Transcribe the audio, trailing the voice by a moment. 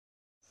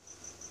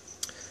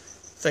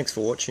Thanks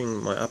for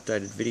watching my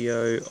updated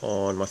video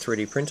on my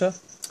 3D printer.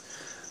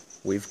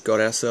 We've got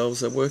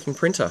ourselves a working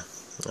printer.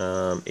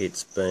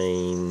 It's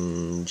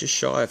been just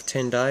shy of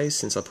 10 days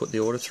since I put the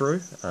order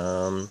through.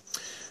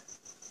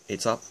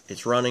 It's up,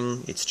 it's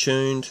running, it's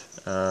tuned,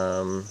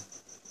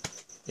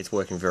 it's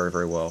working very,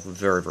 very well.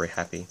 Very, very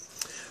happy.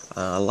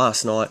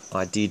 Last night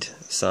I did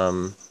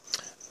some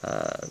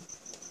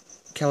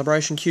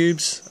calibration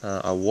cubes.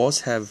 I was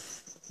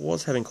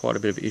having quite a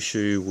bit of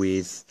issue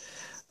with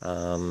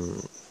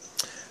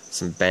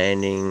some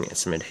banding and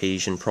some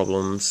adhesion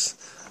problems.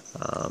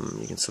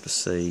 You can sort of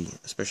see,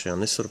 especially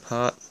on this sort of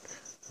part,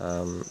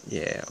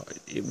 yeah,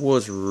 it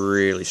was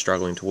really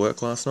struggling to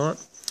work last night.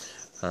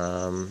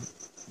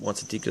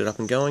 Once I did get it up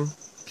and going,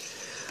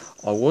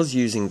 I was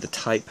using the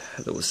tape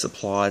that was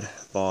supplied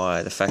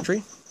by the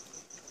factory,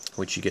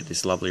 which you get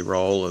this lovely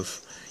roll of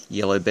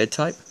yellow bed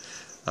tape.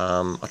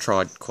 I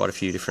tried quite a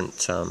few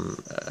different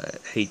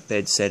heat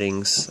bed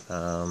settings,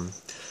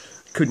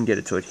 couldn't get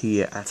it to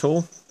adhere at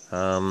all.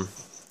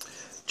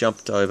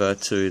 Jumped over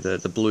to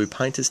the blue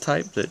painter's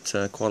tape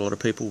that quite a lot of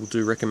people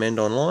do recommend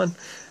online,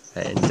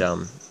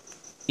 and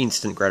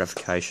instant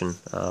gratification.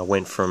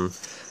 Went from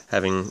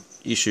having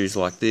issues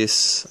like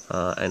this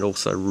and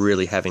also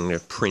really having to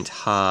print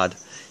hard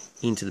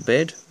into the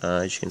bed,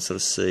 as you can sort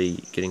of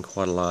see, getting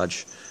quite a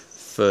large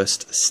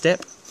first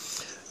step,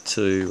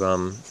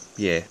 to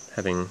yeah,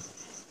 having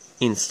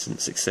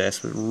instant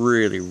success with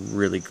really,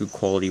 really good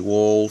quality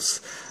walls.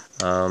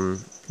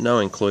 No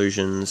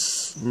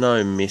inclusions,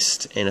 no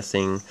missed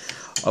anything.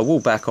 I will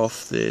back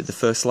off the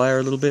first layer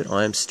a little bit.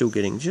 I am still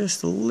getting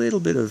just a little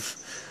bit of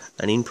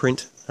an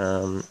imprint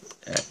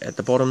at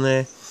the bottom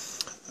there.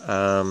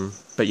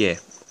 But yeah,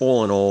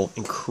 all in all,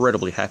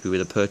 incredibly happy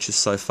with the purchase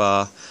so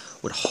far.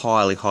 Would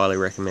highly, highly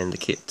recommend the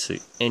kit to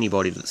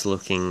anybody that's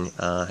looking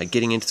at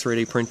getting into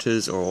 3D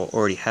printers or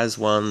already has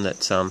one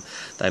that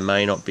they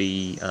may not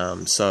be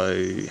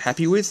so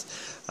happy with.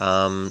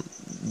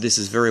 This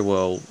is very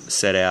well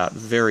set out,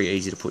 very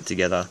easy to put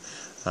together.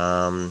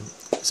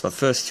 It's my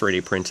first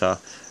 3D printer,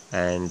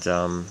 and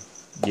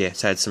yeah,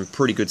 it's had some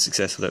pretty good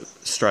success with it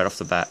straight off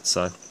the bat.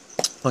 So,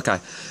 okay,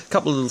 a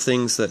couple of little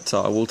things that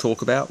I will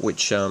talk about,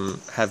 which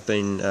have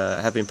been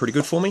pretty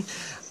good for me.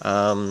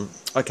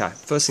 Okay,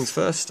 first things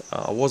first,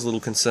 I was a little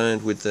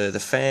concerned with the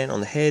fan on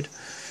the head.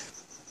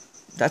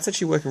 That's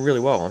actually working really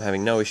well. I'm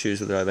having no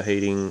issues with it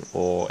overheating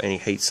or any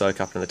heat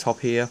soak up in the top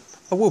here.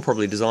 I will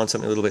probably design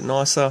something a little bit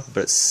nicer,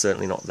 but it's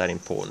certainly not that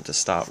important to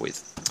start with.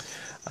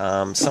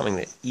 Something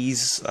that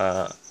is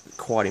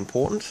quite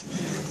important,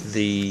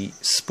 the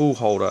spool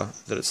holder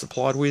that it's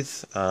supplied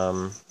with,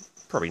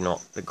 probably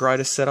not the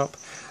greatest setup.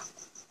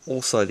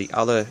 Also, the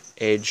other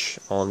edge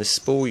on this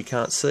spool you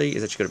can't see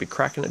is actually got a big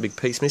crack in it, a big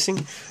piece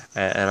missing,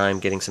 and I'm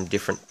getting some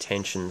different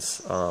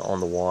tensions on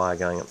the wire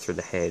going up through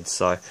the head.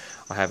 So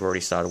I have already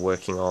started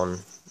working on,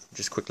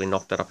 just quickly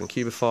knocked that up in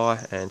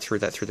Cubify and threw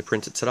that through the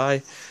printer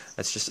today.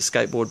 That's just a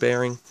skateboard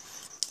bearing,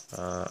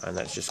 and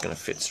that's just going to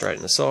fit straight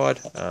in the side,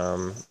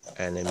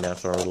 and then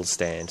mount on a little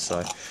stand.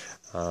 So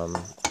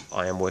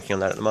I am working on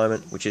that at the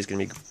moment, which is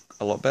going to be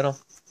a lot better.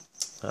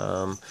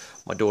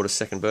 My daughter's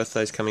second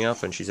birthday is coming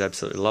up, and she's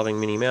absolutely loving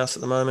Minnie Mouse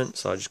at the moment,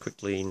 so I just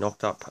quickly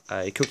knocked up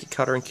a cookie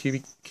cutter in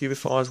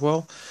Cubify as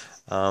well,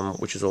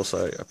 which is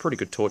also a pretty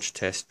good torture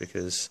test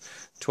because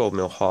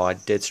 12mm high,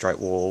 dead straight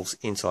walls,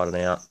 inside and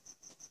out,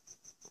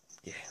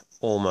 yeah,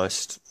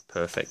 almost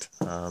perfect.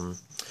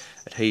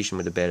 Adhesion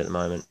with the bed at the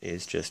moment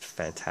is just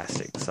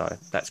fantastic, so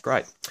that's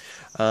great.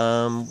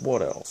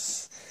 What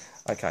else?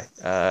 Okay,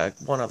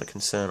 one other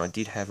concern I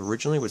did have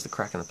originally was the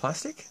crack in the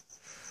plastic.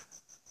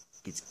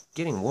 It's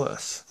getting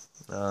worse.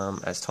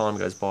 As time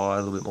goes by,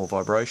 a little bit more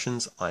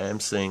vibrations. I am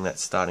seeing that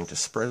starting to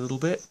spread a little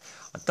bit.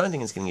 I don't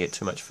think it's going to get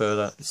too much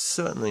further. It's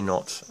certainly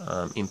not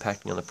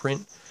impacting on the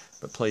print,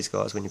 but please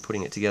guys, when you're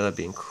putting it together,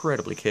 be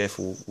incredibly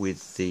careful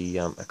with the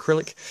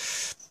acrylic.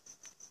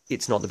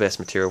 It's not the best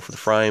material for the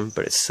frame,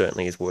 but it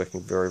certainly is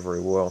working very,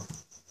 very well.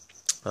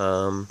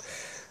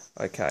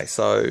 Okay,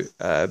 so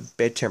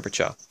bed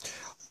temperature.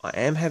 I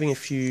am having a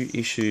few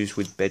issues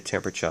with bed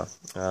temperature.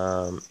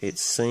 It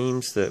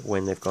seems that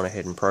when they've gone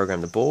ahead and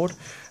programmed the board,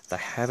 they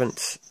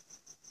haven't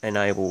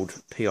enabled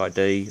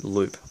PID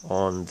loop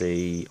on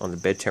the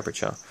bed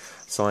temperature.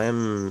 So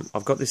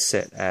I've got this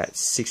set at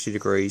 60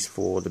 degrees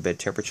for the bed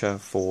temperature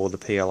for the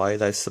PLA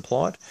they've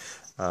supplied.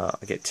 I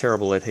get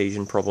terrible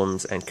adhesion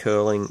problems and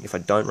curling if I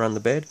don't run the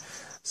bed,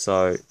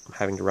 so I'm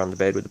having to run the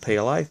bed with the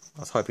PLA. I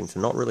was hoping to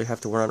not really have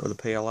to run it with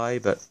the PLA,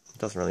 but it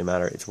doesn't really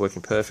matter. It's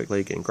working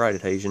perfectly, getting great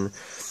adhesion.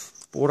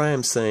 But what I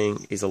am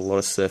seeing is a lot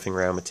of surfing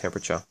around with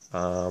temperature,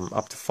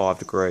 up to 5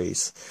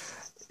 degrees.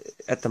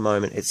 At the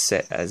moment it's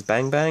set as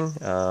bang bang.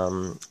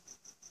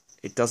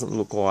 It doesn't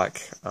look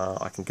like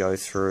I can go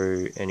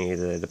through any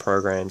of the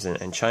programs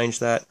and change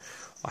that.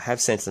 I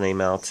have sent an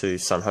email to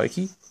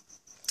Sunhokey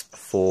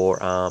for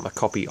a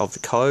copy of the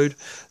code,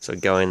 so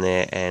go in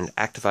there and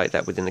activate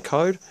that within the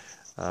code,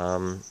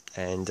 and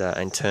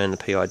turn the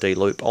PID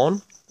loop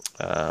on,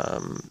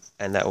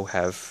 and that will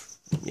have,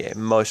 yeah,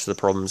 most of the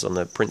problems on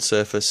the print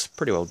surface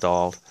pretty well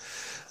dialed.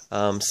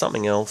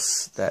 Something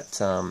else that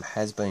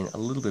has been a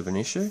little bit of an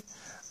issue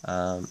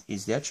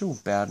is the actual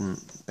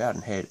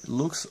Bowden head. It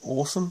looks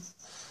awesome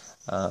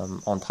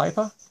on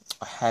paper.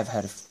 I have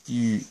had a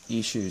few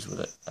issues with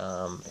it.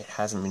 It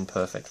hasn't been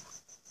perfect.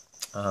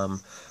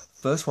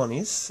 First one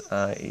is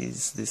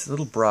this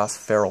little brass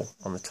ferrule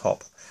on the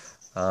top,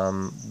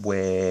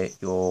 where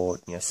your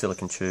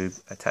silicon tube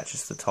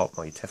attaches to the top,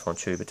 or your Teflon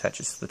tube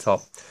attaches to the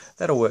top.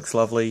 That all works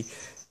lovely.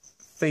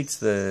 Feeds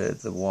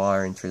the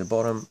wire in through the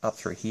bottom, up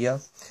through here.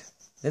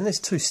 Then there's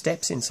two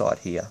steps inside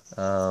here,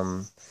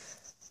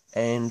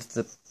 and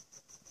the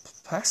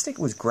plastic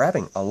was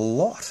grabbing a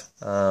lot,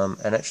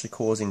 and actually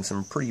causing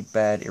some pretty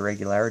bad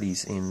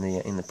irregularities in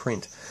the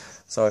print.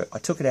 So I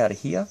took it out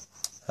of here,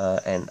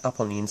 and up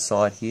on the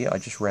inside here, I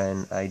just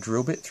ran a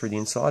drill bit through the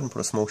inside and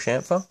put a small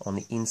chamfer on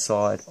the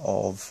inside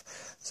of.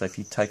 So if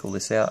you take all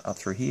this out up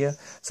through here,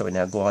 so it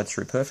now glides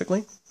through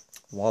perfectly.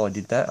 While I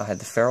did that, I had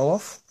the ferrule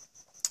off,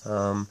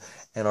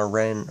 and I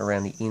ran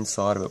around the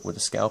inside of it with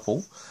a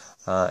scalpel.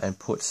 And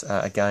put,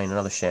 again,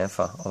 another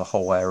chamfer the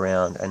whole way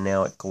around, and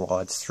now it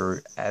glides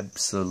through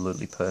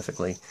absolutely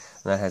perfectly,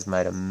 and that has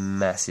made a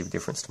massive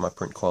difference to my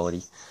print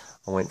quality.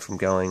 I went from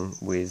going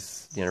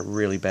with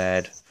really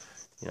bad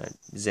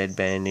Z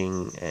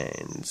banding,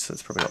 and so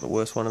it's probably not the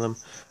worst one of them,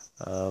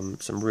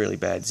 some really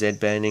bad Z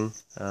banding,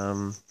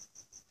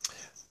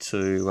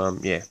 to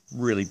yeah,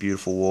 really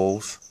beautiful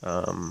walls,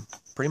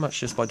 pretty much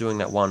just by doing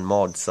that one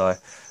mod. So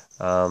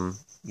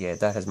yeah,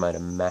 that has made a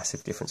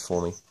massive difference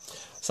for me.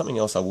 Something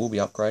else I will be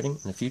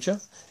upgrading in the future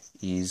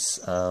is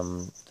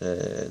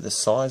the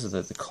size of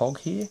the cog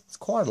here. It's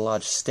quite a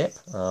large step.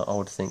 I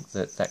would think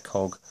that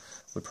cog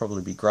would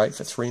probably be great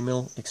for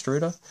 3mm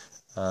extruder.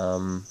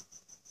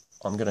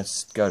 I'm going to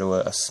go to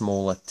a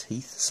smaller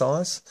teeth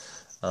size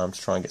to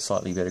try and get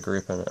slightly better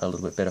grip and a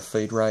little bit better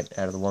feed rate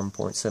out of the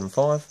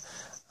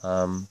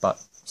 1.75,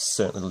 but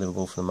certainly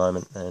livable for the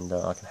moment, and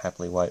I can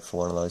happily wait for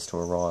one of those to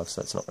arrive,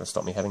 so it's not going to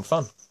stop me having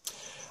fun.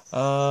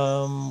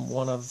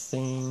 One other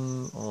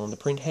thing on the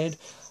print head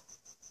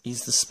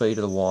is the speed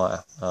of the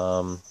wire.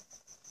 The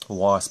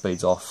wire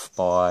speeds off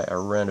by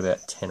around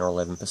about 10 or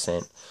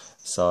 11%.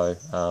 So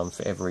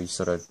for every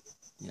sort of,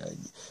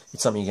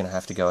 it's something you're going to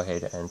have to go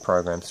ahead and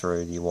program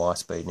through. The wire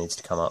speed needs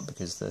to come up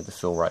because the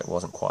fill rate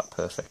wasn't quite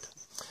perfect.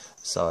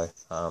 So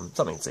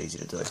something that's easy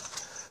to do.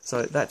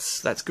 So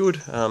that's good.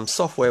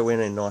 Software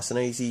went in nice and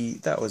easy.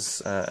 That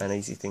was an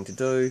easy thing to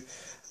do.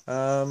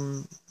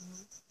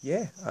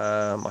 Yeah,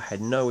 I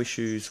had no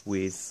issues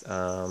with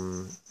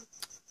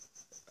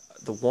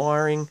the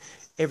wiring.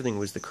 Everything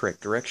was the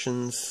correct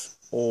directions.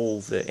 All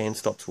the end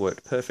stops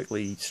worked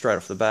perfectly straight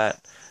off the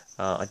bat.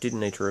 I didn't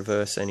need to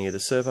reverse any of the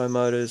servo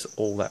motors.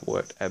 All that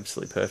worked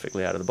absolutely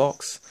perfectly out of the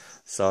box.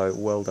 So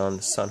well done,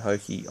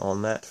 Sunhokey,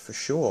 on that for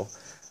sure.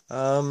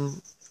 I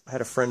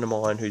had a friend of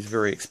mine who's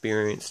very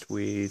experienced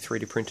with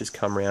 3D printers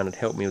come around and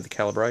help me with the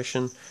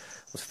calibration.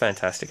 It was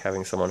fantastic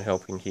having someone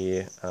helping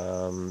here,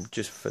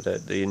 just for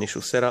the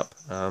initial setup.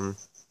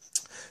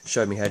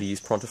 Showed me how to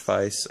use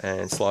Prontoface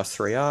and Slice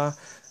 3R,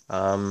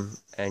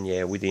 and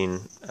yeah,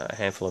 within a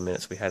handful of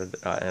minutes we had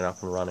it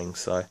up and running.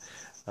 So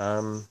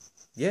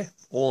yeah,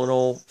 all in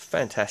all,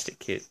 fantastic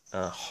kit.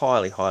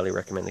 Highly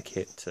recommend the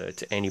kit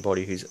to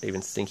anybody who's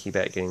even thinking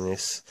about getting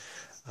this.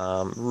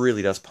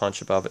 Really does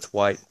punch above its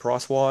weight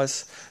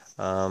price-wise.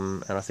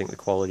 And I think the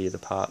quality of the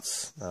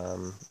parts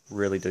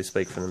really do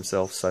speak for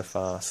themselves so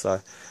far. So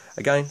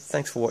again,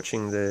 thanks for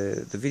watching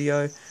the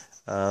video.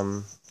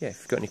 Yeah,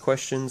 if you've got any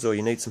questions or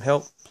you need some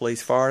help,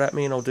 please fire it at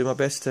me and I'll do my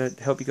best to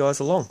help you guys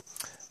along.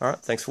 Alright,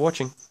 thanks for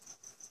watching.